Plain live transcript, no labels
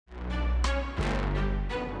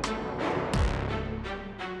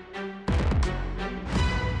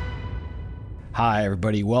Hi,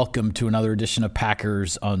 everybody. Welcome to another edition of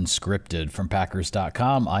Packers Unscripted from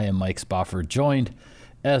Packers.com. I am Mike Spofford, joined,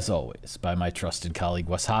 as always, by my trusted colleague,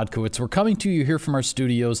 Wes Hodkowitz. We're coming to you here from our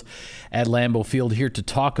studios at Lambeau Field here to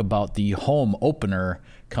talk about the home opener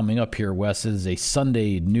coming up here, Wes. It is a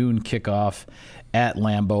Sunday noon kickoff at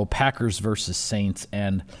Lambeau, Packers versus Saints,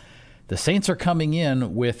 and the Saints are coming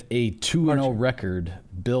in with a 2-0 record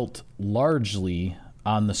built largely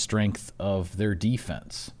on the strength of their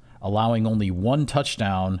defense, allowing only one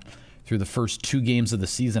touchdown through the first two games of the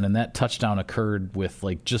season, and that touchdown occurred with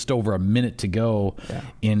just over a minute to go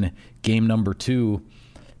in game number 2.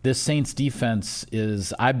 This Saints defense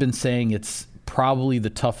is, I've been saying, it's probably the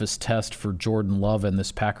toughest test for Jordan Love and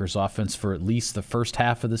this Packers offense for at least the first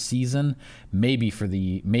half of the season,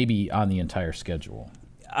 maybe on the entire schedule.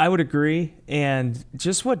 I would agree, and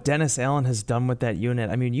just what Dennis Allen has done with that unit.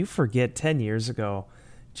 I mean, you forget 10 years ago,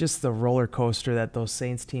 just the roller coaster that those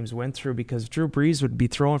Saints teams went through, because Drew Brees would be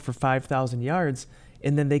throwing for 5,000 yards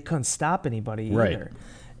and then they couldn't stop anybody either. Right.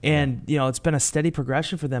 And, it's been a steady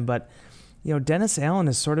progression for them. But, Dennis Allen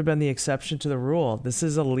has sort of been the exception to the rule. This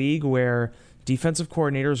is a league where defensive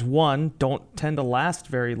coordinators, one, don't tend to last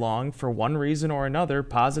very long for one reason or another,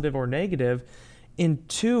 positive or negative, and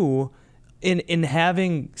two, in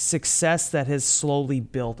having success that has slowly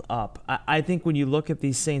built up. I think when you look at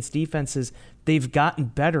these Saints defenses, they've gotten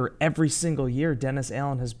better every single year Dennis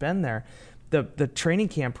Allen has been there. The training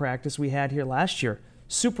camp practice we had here last year,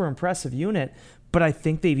 super impressive unit, but I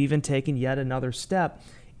think they've even taken yet another step.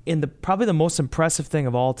 And probably the most impressive thing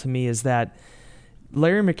of all to me is that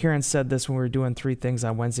Larry McCarron said this when we were doing 3 things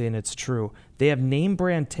on Wednesday, and it's true. They have name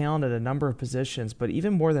brand talent at a number of positions, but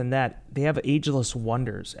even more than that, they have ageless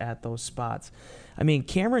wonders at those spots. I mean,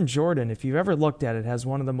 Cameron Jordan, if you've ever looked at it, has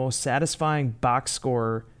one of the most satisfying box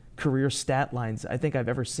score career stat lines I think I've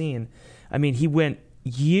ever seen. I mean, he went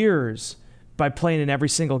years by playing in every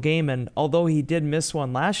single game, and although he did miss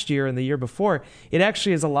one last year and the year before, it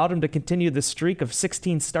actually has allowed him to continue the streak of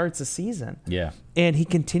 16 starts a season. Yeah. And he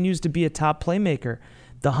continues to be a top playmaker.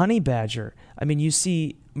 The Honey Badger, I mean, you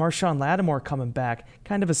see Marshawn Lattimore coming back,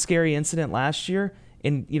 kind of a scary incident last year,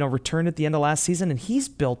 and returned at the end of last season, and he's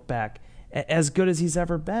built back as good as he's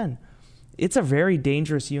ever been. It's a very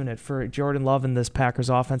dangerous unit for Jordan Love and this Packers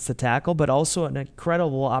offense to tackle, but also an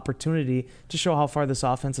incredible opportunity to show how far this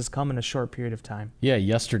offense has come in a short period of time. Yeah,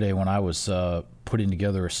 yesterday when I was putting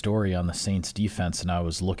together a story on the Saints defense and I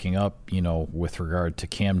was looking up, with regard to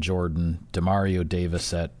Cam Jordan, Demario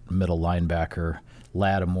Davis at middle linebacker,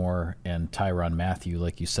 Lattimore, and Tyrann Mathieu,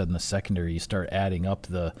 like you said in the secondary, you start adding up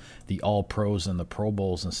the All-Pros and the Pro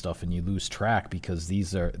Bowls and stuff, and you lose track because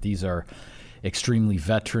these are extremely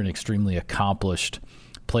veteran, extremely accomplished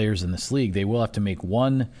players in this league. They will have to make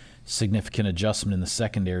one significant adjustment in the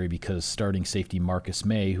secondary because starting safety Marcus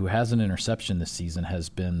May, who has an interception this season, has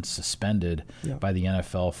been suspended by the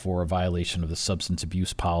NFL for a violation of the substance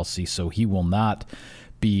abuse policy, so he will not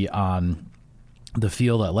be on the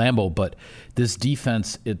field at Lambeau. But this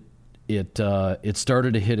defense, it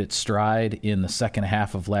started to hit its stride in the second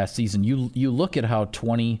half of last season. You look at how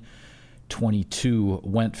 2022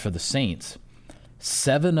 went for the Saints.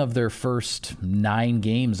 7 of their first 9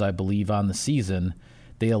 games, I believe, on the season,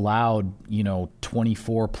 they allowed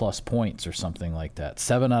 24 plus points or something like that.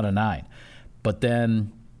 7 out of 9. But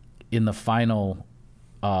then in the final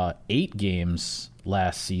 8 games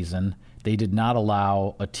last season, they did not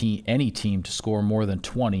allow any team to score more than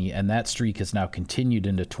 20, and that streak has now continued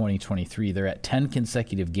into 2023. They're at 10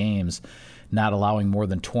 consecutive games not allowing more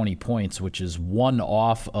than 20 points, which is one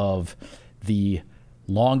off of the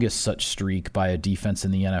longest such streak by a defense in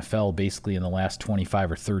the NFL, basically in the last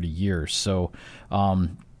 25 or 30 years. So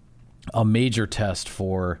a major test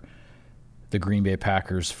for the Green Bay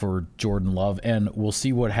Packers for Jordan Love, and we'll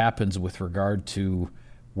see what happens with regard to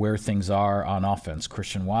where things are on offense.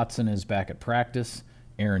 Christian Watson is back at practice.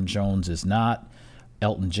 Aaron Jones is not.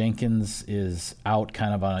 Elton Jenkins is out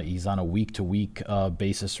he's on a week-to-week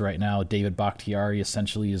basis right now. David Bakhtiari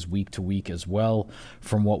essentially is week-to-week as well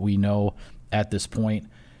from what we know at this point.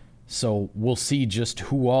 So we'll see just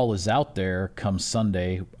who all is out there come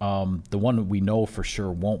Sunday. The one that we know for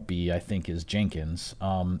sure won't be, I think, is Jenkins.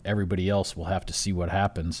 Everybody else will have to see what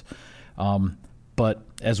happens. But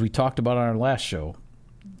as we talked about on our last show,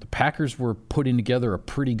 the Packers were putting together a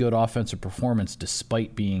pretty good offensive performance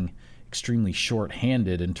despite being extremely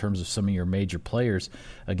short-handed in terms of some of your major players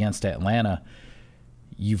against Atlanta.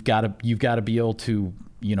 You've got to be able to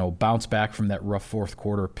bounce back from that rough fourth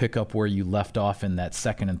quarter, pick up where you left off in that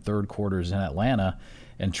second and third quarters in Atlanta,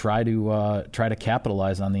 and try to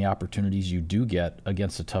capitalize on the opportunities you do get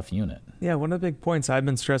against a tough unit. Yeah, one of the big points I've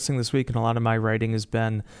been stressing this week, and a lot of my writing has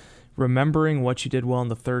been remembering what you did well in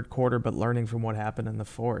the third quarter, but learning from what happened in the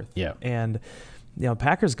fourth. Yeah. And,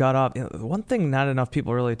 Packers got up. One thing not enough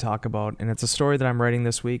people really talk about, and it's a story that I'm writing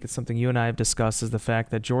this week, it's something you and I have discussed, is the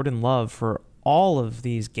fact that Jordan Love, for all of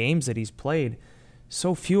these games that he's played,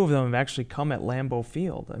 so few of them have actually come at Lambeau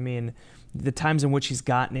Field. I mean, the times in which he's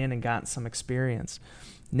gotten in and gotten some experience.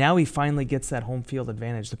 Now he finally gets that home field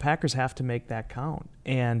advantage. The Packers have to make that count.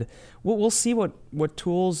 And we'll see what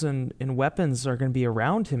tools and weapons are going to be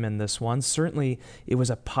around him in this one. Certainly, it was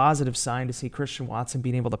a positive sign to see Christian Watson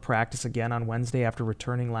being able to practice again on Wednesday after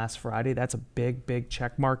returning last Friday. That's a big, big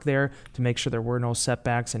check mark there to make sure there were no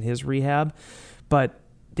setbacks in his rehab. But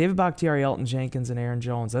David Bakhtiari, Elton Jenkins, and Aaron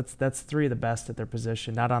Jones, that's three of the best at their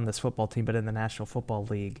position, not on this football team, but in the National Football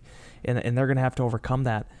League. And they're going to have to overcome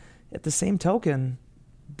that. At the same token,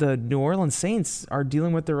 the New Orleans Saints are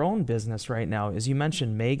dealing with their own business right now. As you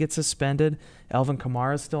mentioned, May gets suspended, Alvin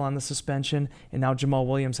Kamara is still on the suspension, and now Jamal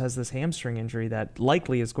Williams has this hamstring injury that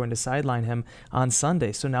likely is going to sideline him on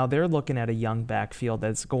Sunday. So now they're looking at a young backfield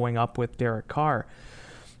that's going up with Derek Carr.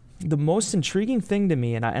 The most intriguing thing to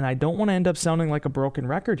me, and I don't want to end up sounding like a broken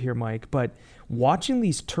record here, Mike, but watching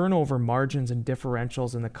these turnover margins and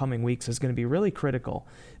differentials in the coming weeks is going to be really critical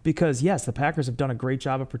because, yes, the Packers have done a great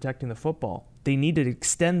job of protecting the football. They need to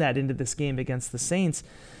extend that into this game against the Saints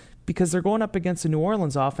because they're going up against a New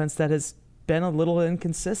Orleans offense that has been a little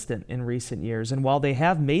inconsistent in recent years. And while they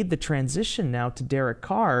have made the transition now to Derek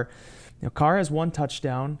Carr, Carr has 1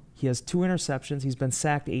 touchdown, he has 2 interceptions, he's been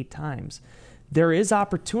sacked 8 times. There is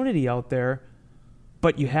opportunity out there,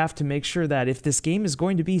 but you have to make sure that if this game is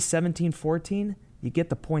going to be 17-14, you get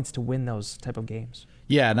the points to win those type of games.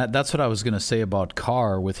 Yeah, and that's what I was going to say about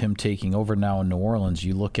Carr with him taking over now in New Orleans.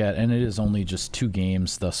 You look at, and it is only just 2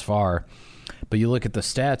 games thus far, but you look at the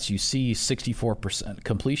stats, you see 64%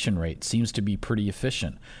 completion rate seems to be pretty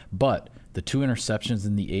efficient. But the 2 interceptions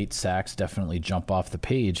and the 8 sacks definitely jump off the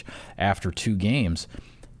page after 2 games.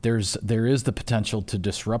 There is the potential to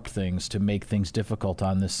disrupt things, to make things difficult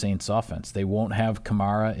on this Saints offense. They won't have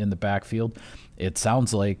Kamara in the backfield. It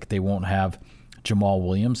sounds like they won't have Jamal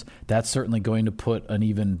Williams. That's certainly going to put an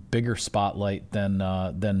even bigger spotlight than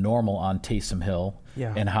normal on Taysom Hill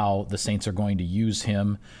and how the Saints are going to use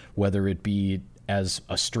him, whether it be as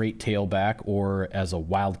a straight tailback or as a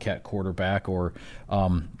wildcat quarterback or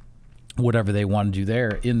whatever they want to do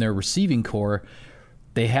there. In their receiving core,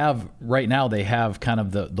 they have kind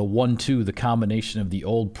of the 1-2, the combination of the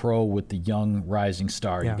old pro with the young rising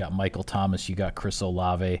star. You got Michael Thomas, you got Chris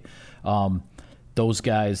Olave. Those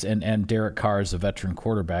guys, and Derek Carr is a veteran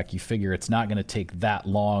quarterback. You figure it's not going to take that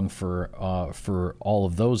long for all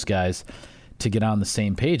of those guys to get on the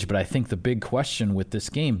same page. But I think the big question with this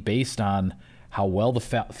game, based on how well the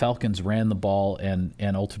Falcons ran the ball and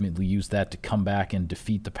ultimately used that to come back and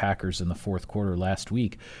defeat the Packers in the fourth quarter last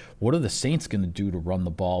week. What are the Saints going to do to run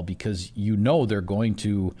the ball? Because they're going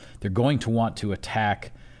to want to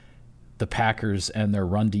attack the Packers and their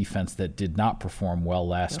run defense that did not perform well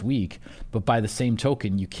last week. But by the same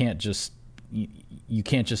token, you can't just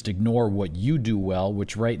ignore what you do well,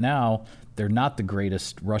 which right now they're not the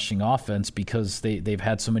greatest rushing offense because they've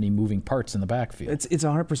had so many moving parts in the backfield. It's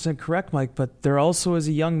 100% correct, Mike, but there also is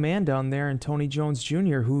a young man down there in Tony Jones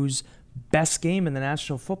Jr. whose best game in the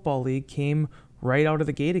National Football League came right out of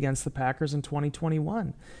the gate against the Packers in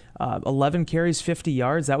 2021. 11 carries, 50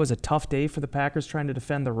 yards. That was a tough day for the Packers trying to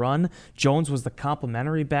defend the run. Jones was the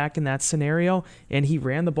complimentary back in that scenario, and he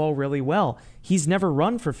ran the ball really well. He's never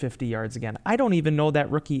run for 50 yards again. I don't even know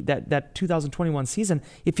that rookie, that 2021 season,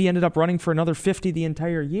 if he ended up running for another 50 the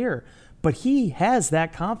entire year. But he has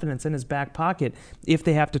that confidence in his back pocket if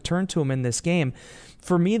they have to turn to him in this game.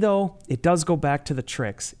 For me, though, it does go back to the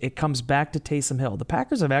tricks. It comes back to Taysom Hill. The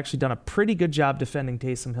Packers have actually done a pretty good job defending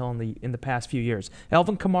Taysom Hill in the past few years.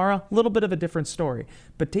 Alvin Kamara, a little bit of a different story.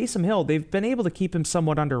 But Taysom Hill, they've been able to keep him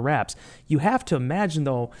somewhat under wraps. You have to imagine,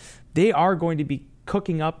 though, they are going to be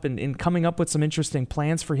cooking up and coming up with some interesting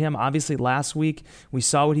plans for him. Obviously, last week, we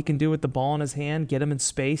saw what he can do with the ball in his hand, get him in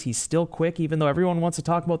space. He's still quick, even though everyone wants to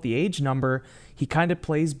talk about the age number. He kind of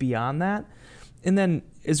plays beyond that. And then,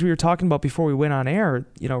 as we were talking about before we went on air,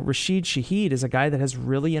 Rashid Shaheed is a guy that has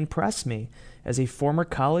really impressed me as a former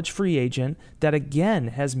college free agent that, again,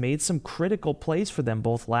 has made some critical plays for them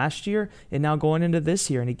both last year and now going into this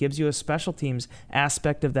year. And he gives you a special teams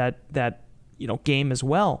aspect of that game as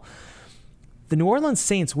well. The New Orleans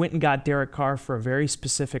Saints went and got Derek Carr for a very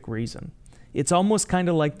specific reason. It's almost kind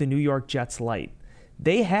of like the New York Jets light.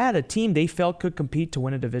 They had a team they felt could compete to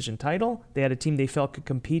win a division title. They had a team they felt could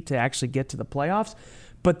compete to actually get to the playoffs.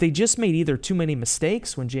 But they just made either too many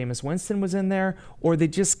mistakes when Jameis Winston was in there, or they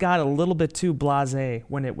just got a little bit too blasé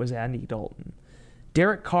when it was Andy Dalton.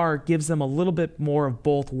 Derek Carr gives them a little bit more of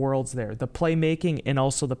both worlds there, the playmaking and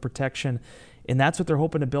also the protection. And that's what they're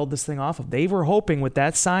hoping to build this thing off of. They were hoping with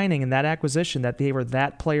that signing and that acquisition that they were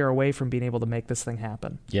that player away from being able to make this thing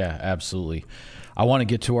happen. Yeah, absolutely. I want to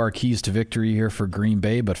get to our keys to victory here for Green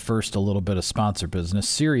Bay, but first a little bit of sponsor business.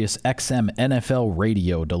 Sirius XM NFL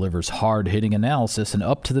Radio delivers hard-hitting analysis and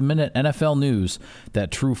up-to-the-minute NFL news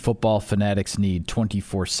that true football fanatics need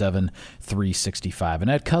 24/7, 365.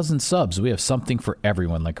 And at Cousin Subs, we have something for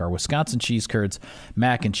everyone, like our Wisconsin cheese curds,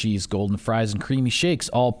 mac and cheese, golden fries, and creamy shakes,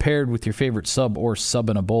 all paired with your favorite sub or sub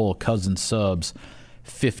in a bowl. Cousin Subs,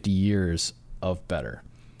 50 years of better.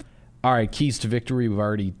 All right, keys to victory. We've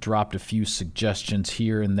already dropped a few suggestions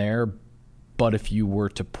here and there, but if you were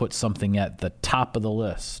to put something at the top of the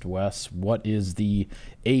list, Wes, what is the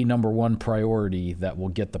number one priority that will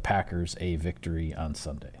get the Packers a victory on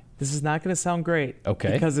Sunday? This is not going to sound great.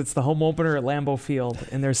 Okay. Because it's the home opener at Lambeau Field,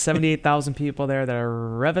 and there's 78,000 people there that are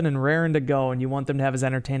revving and raring to go, and you want them to have as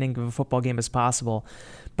entertaining of a football game as possible.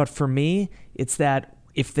 But for me, it's that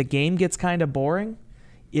if the game gets kind of boring,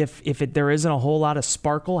 if there isn't a whole lot of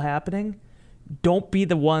sparkle happening, don't be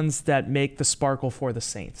the ones that make the sparkle for the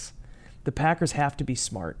Saints. The Packers have to be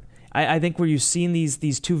smart. I think where you've seen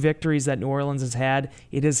these two victories that New Orleans has had,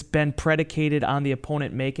 it has been predicated on the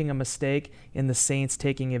opponent making a mistake and the Saints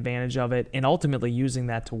taking advantage of it and ultimately using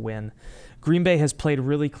that to win. Green Bay has played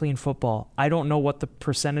really clean football. I don't know what the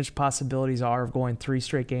percentage possibilities are of going 3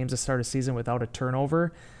 straight games to start a season without a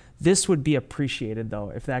turnover. This would be appreciated,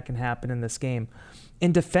 though, if that can happen in this game.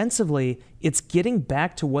 And defensively, it's getting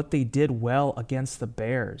back to what they did well against the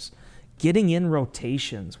Bears, getting in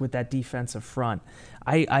rotations with that defensive front.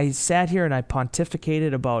 I sat here and I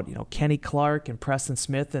pontificated about Kenny Clark and Preston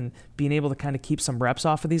Smith and being able to kind of keep some reps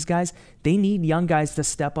off of these guys. They need young guys to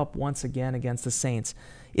step up once again against the Saints.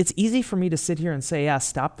 It's easy for me to sit here and say, yeah,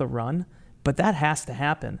 stop the run. But that has to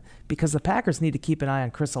happen because the Packers need to keep an eye on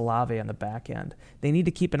Chris Olave on the back end. They need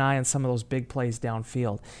to keep an eye on some of those big plays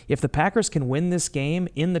downfield. If the Packers can win this game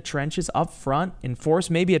in the trenches up front and force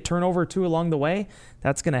maybe a turnover or two along the way,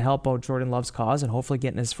 that's going to help out Jordan Love's cause and hopefully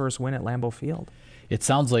getting his first win at Lambeau Field. It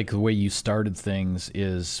sounds like the way you started things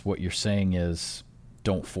is what you're saying is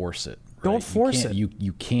don't force it. Right? Don't force it.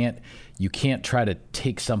 You can't try to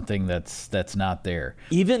take something that's not there.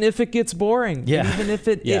 Even if it gets boring. Yeah. Even if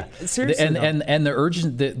it seriously. And the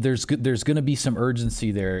urgent there's going to be some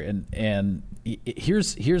urgency there. And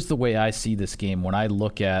here's the way I see this game when I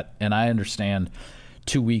look at, and I understand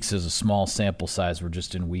 2 weeks is a small sample size. We're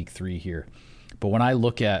just in week 3 here. But when I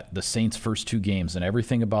look at the Saints' first 2 games and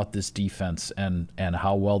everything about this defense and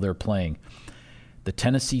how well they're playing, the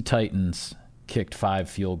Tennessee Titans kicked 5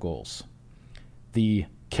 field goals. The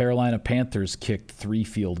Carolina Panthers kicked 3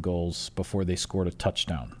 field goals before they scored a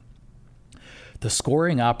touchdown. The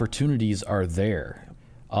scoring opportunities are there.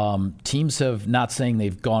 Teams have, not saying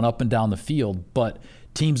they've gone up and down the field, but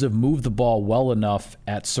teams have moved the ball well enough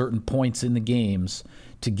at certain points in the games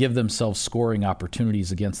to give themselves scoring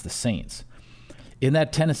opportunities against the Saints. In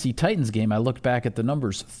that Tennessee Titans game, I looked back at the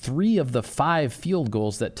numbers. 3 of the 5 field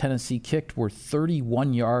goals that Tennessee kicked were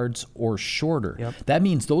 31 yards or shorter. Yep. That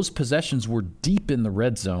means those possessions were deep in the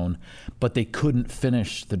red zone, but they couldn't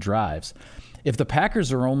finish the drives. If the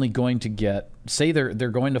Packers are only going to get, say they're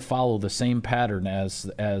going to follow the same pattern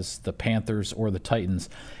as the Panthers or the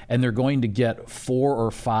Titans, and they're going to get 4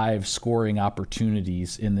 or 5 scoring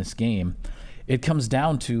opportunities in this game, it comes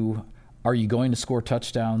down to, are you going to score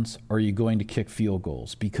touchdowns or are you going to kick field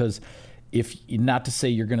goals? Because not to say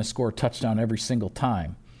you're going to score a touchdown every single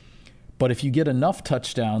time, but if you get enough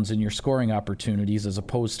touchdowns in your scoring opportunities as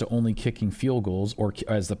opposed to only kicking field goals, or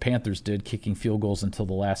as the Panthers did, kicking field goals until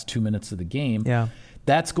the last 2 minutes of the game,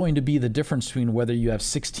 that's going to be the difference between whether you have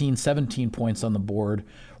 16, 17 points on the board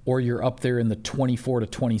or you're up there in the 24 to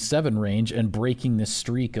 27 range and breaking this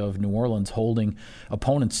streak of New Orleans holding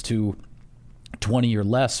opponents to 20 or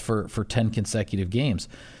less for 10 consecutive games.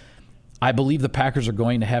 I believe the Packers are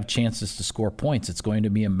going to have chances to score points. It's going to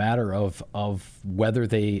be a matter of whether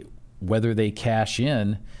they cash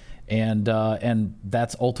in, and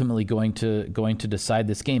that's ultimately going to decide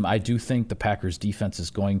this game. I do think the Packers defense is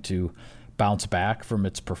going to bounce back from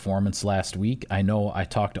its performance last week. I know I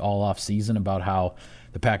talked all off season about how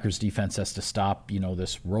the Packers defense has to stop,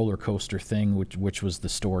 this roller coaster thing, which was the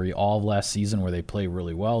story all of last season, where they play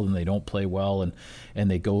really well and they don't play well,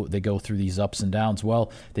 and they go through these ups and downs.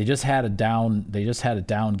 Well, they just had a down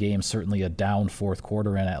game, certainly a down fourth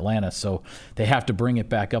quarter in Atlanta, so they have to bring it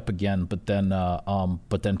back up again, but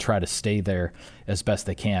then try to stay there as best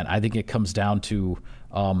they can. I think it comes down to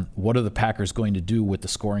what are the Packers going to do with the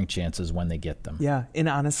scoring chances when they get them? Yeah, and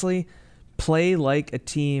honestly, play like a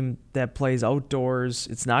team that plays outdoors.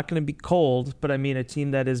 It's not going to be cold, but I mean a team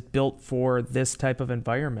that is built for this type of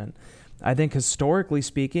environment. I think historically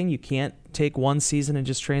speaking, you can't take one season and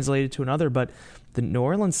just translate it to another, but the New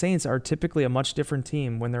Orleans Saints are typically a much different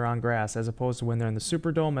team when they're on grass as opposed to when they're in the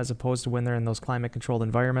Superdome, as opposed to when they're in those climate-controlled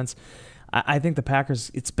environments. I think the Packers,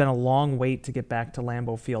 it's been a long wait to get back to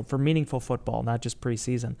Lambeau Field for meaningful football, not just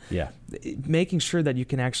preseason. Yeah. Making sure that you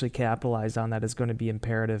can actually capitalize on that is going to be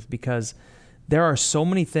imperative, because there are so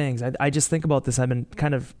many things. I just think about this. I've been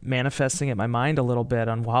kind of manifesting it in my mind a little bit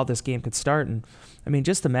on how this game could start. And I mean,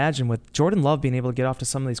 just imagine with Jordan Love being able to get off to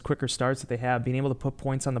some of these quicker starts that they have, being able to put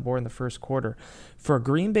points on the board in the first quarter. For a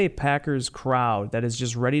Green Bay Packers crowd that is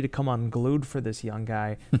just ready to come unglued for this young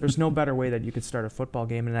guy, there's no better way that you could start a football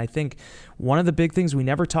game. And I think one of the big things we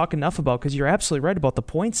never talk enough about, because you're absolutely right about the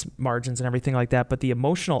points margins and everything like that, but the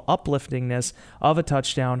emotional upliftingness of a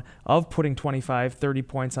touchdown, of putting 25, 30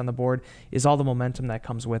 points on the board, is all the momentum that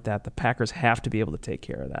comes with that. The Packers have to be able to take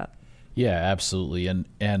care of that. Yeah, absolutely.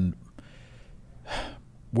 And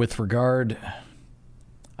with regard,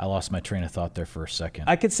 I lost my train of thought there for a second.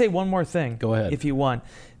 I could say one more thing. Go ahead. If you want.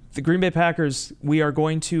 The Green Bay Packers, we are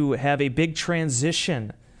going to have a big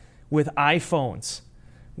transition with iPhones,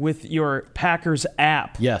 with your Packers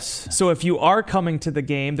app. Yes. So if you are coming to the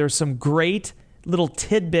game, there's some great little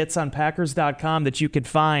tidbits on Packers.com that you could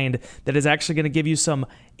find that is actually going to give you some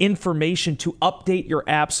information to update your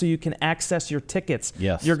app so you can access your tickets.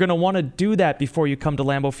 Yes. You're going to want to do that before you come to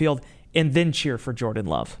Lambeau Field and then cheer for Jordan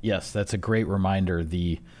Love. Yes, that's a great reminder.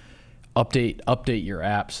 The update your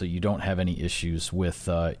app so you don't have any issues with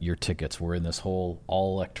your tickets. We're in this whole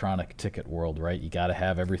all electronic ticket world, right? You got to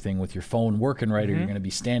have everything with your phone working right, or you're going to be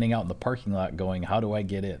standing out in the parking lot going, how do I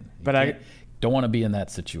get in? But I don't want to be in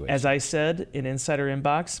that situation. As I said in Insider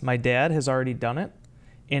Inbox, my dad has already done it.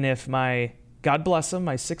 And if my, God bless him,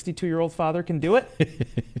 my 62-year-old father can do it,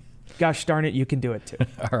 gosh darn it, you can do it too.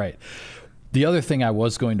 All right. The other thing I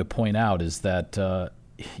was going to point out is that,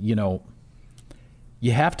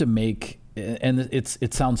 you have to make, and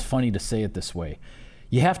it sounds funny to say it this way,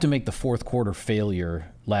 you have to make the fourth quarter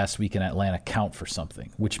failure last week in Atlanta count for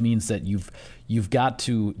something, which means that you've got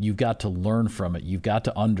to learn from it. You've got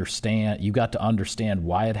to understand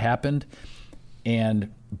why it happened,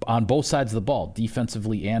 and on both sides of the ball,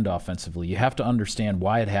 defensively and offensively, you have to understand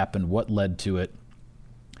why it happened, what led to it,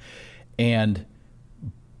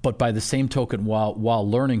 but by the same token, while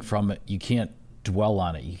learning from it, you can't dwell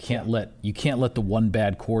on it. You can't let the one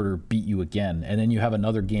bad quarter beat you again. And then you have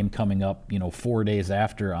another game coming up, 4 days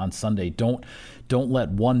after on Sunday. Don't let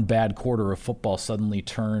one bad quarter of football suddenly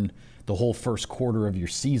turn the whole first quarter of your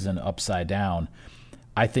season upside down.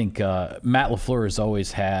 I think Matt LaFleur has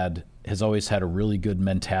always had a really good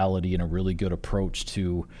mentality and a really good approach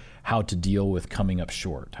to how to deal with coming up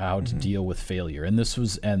short, how to deal with failure. And this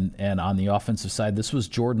was and on the offensive side, this was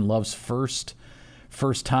Jordan Love's first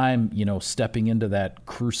time, stepping into that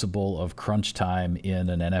crucible of crunch time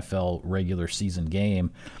in an NFL regular season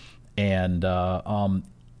game. And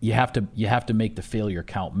you have to make the failure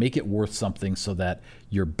count, make it worth something so that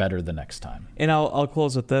you're better the next time. And I'll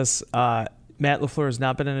close with this. Matt LaFleur has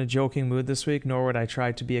not been in a joking mood this week, nor would I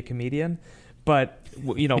try to be a comedian. But,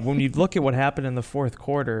 when you look at what happened in the fourth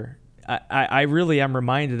quarter, I really am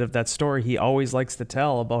reminded of that story he always likes to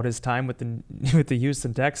tell about his time with the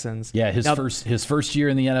Houston Texans. Yeah, his first year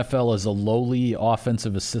in the NFL as a lowly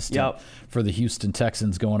offensive assistant for the Houston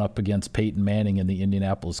Texans, going up against Peyton Manning and the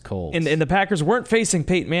Indianapolis Colts. And the Packers weren't facing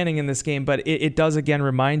Peyton Manning in this game, but it does again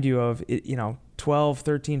remind you of 12,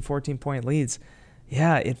 13, 14-point leads.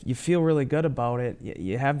 Yeah, you feel really good about it.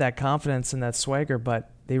 You have that confidence and that swagger,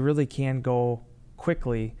 but they really can go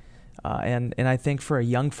quickly. And I think for a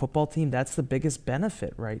young football team, that's the biggest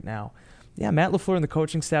benefit right now. Yeah, Matt LaFleur and the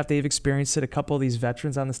coaching staff, they've experienced it. A couple of these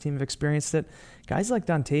veterans on this team have experienced it. Guys like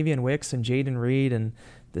Dontavian Wicks and Jaden Reed and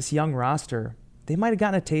this young roster, they might have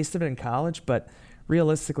gotten a taste of it in college, but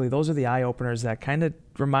realistically, those are the eye-openers that kind of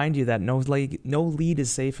remind you that no lead is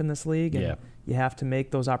safe in this league. And you have to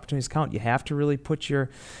make those opportunities count. You have to really put your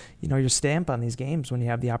stamp on these games when you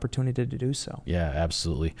have the opportunity to do so. Yeah,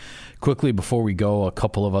 absolutely. Quickly, before we go, a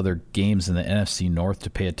couple of other games in the NFC North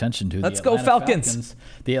to pay attention to. Let's go Falcons.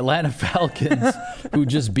 The Atlanta Falcons, who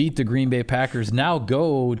just beat the Green Bay Packers, now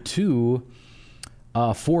go to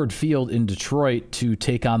Ford Field in Detroit to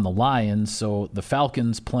take on the Lions. So the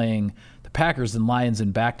Falcons playing Packers and Lions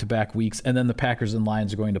in back-to-back weeks, and then the Packers and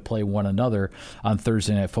Lions are going to play one another on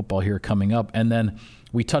Thursday Night Football here coming up. And then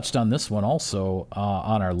we touched on this one also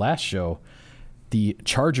on our last show. The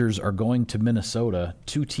Chargers are going to Minnesota,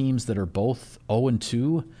 two teams that are both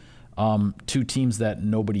 0-2, two teams that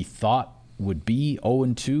nobody thought would be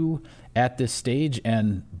 0-2 at this stage,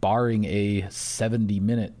 and barring a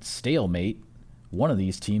 70-minute stalemate, one of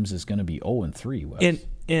these teams is going to be 0-3. Wes.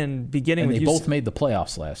 In beginning, and with they both made the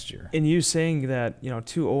playoffs last year. And you saying that,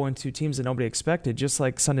 two 0-2 teams that nobody expected, just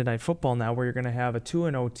like Sunday Night Football now, where you're going to have a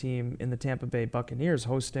 2-0 team in the Tampa Bay Buccaneers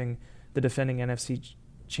hosting the defending NFC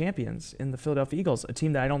champions in the Philadelphia Eagles, a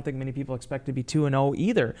team that I don't think many people expect to be 2-0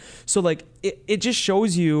 either. So, like, it just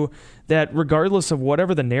shows you that regardless of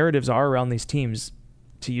whatever the narratives are around these teams,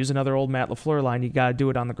 to use another old Matt LaFleur line, you got to do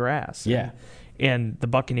it on the grass. Yeah. And the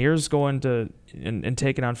Buccaneers going to and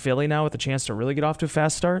taking on Philly now with a chance to really get off to a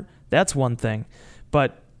fast start, that's one thing.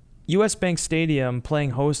 But U.S. Bank Stadium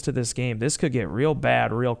playing host to this game, this could get real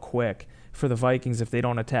bad real quick for the Vikings if they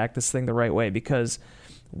don't attack this thing the right way. Because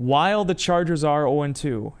while the Chargers are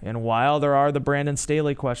 0-2, and while there are the Brandon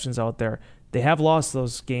Staley questions out there, they have lost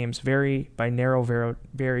those games very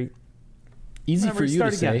easy for you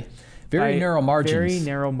to say. Very narrow margins. Very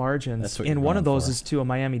narrow margins. And one of those is to a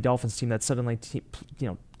Miami Dolphins team that suddenly,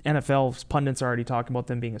 NFL pundits are already talking about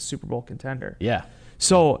them being a Super Bowl contender. Yeah.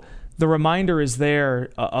 So the reminder is there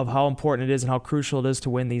of how important it is and how crucial it is to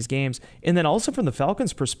win these games. And then also from the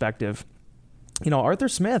Falcons' perspective, Arthur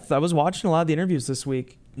Smith, I was watching a lot of the interviews this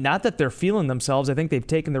week. Not that they're feeling themselves. I think they've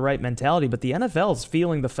taken the right mentality, but the NFL is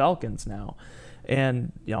feeling the Falcons now.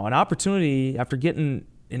 And, an opportunity after getting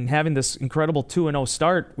and having this incredible 2-0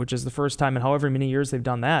 start, which is the first time in however many years they've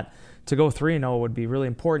done that, to go 3-0 would be really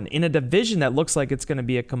important in a division that looks like it's going to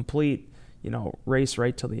be a complete, race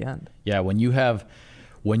right till the end. Yeah, when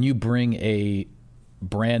you bring a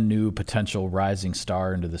brand new potential rising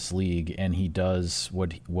star into this league, and he does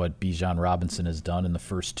what Bijan Robinson has done in the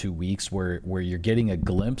first 2 weeks, where you're getting a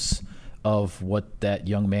glimpse of what that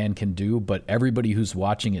young man can do, but everybody who's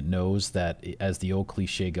watching it knows that, as the old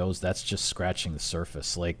cliche goes, that's just scratching the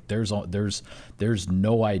surface. Like there's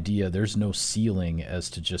no idea, there's no ceiling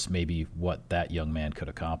as to just maybe what that young man could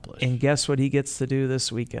accomplish. And guess what he gets to do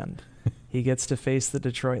this weekend? He gets to face the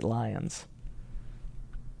Detroit Lions.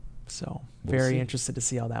 So very interested to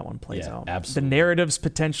see how that one plays out. Absolutely. The narratives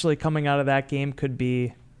potentially coming out of that game could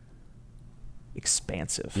be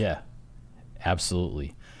expansive. Yeah,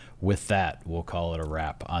 absolutely. With that, we'll call it a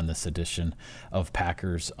wrap on this edition of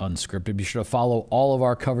Packers Unscripted. Be sure to follow all of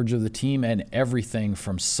our coverage of the team and everything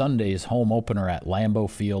from Sunday's home opener at Lambeau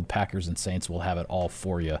Field. Packers and Saints will have it all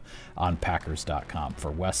for you on Packers.com.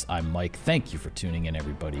 For Wes, I'm Mike. Thank you for tuning in,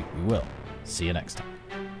 everybody. We will see you next time.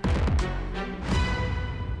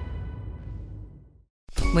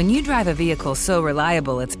 When you drive a vehicle so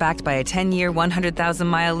reliable it's backed by a 10-year,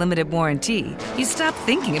 100,000-mile limited warranty, you stop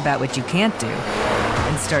thinking about what you can't do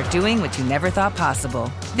and start doing what you never thought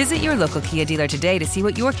possible. Visit your local Kia dealer today to see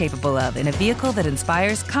what you're capable of in a vehicle that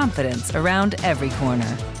inspires confidence around every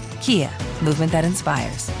corner. Kia, movement that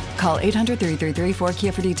inspires. Call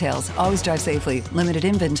 800-333-4KIA for details. Always drive safely. Limited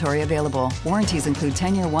inventory available. Warranties include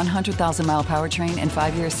 10-year 100,000-mile powertrain and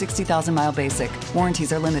 5-year 60,000-mile basic.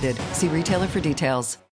 Warranties are limited. See retailer for details.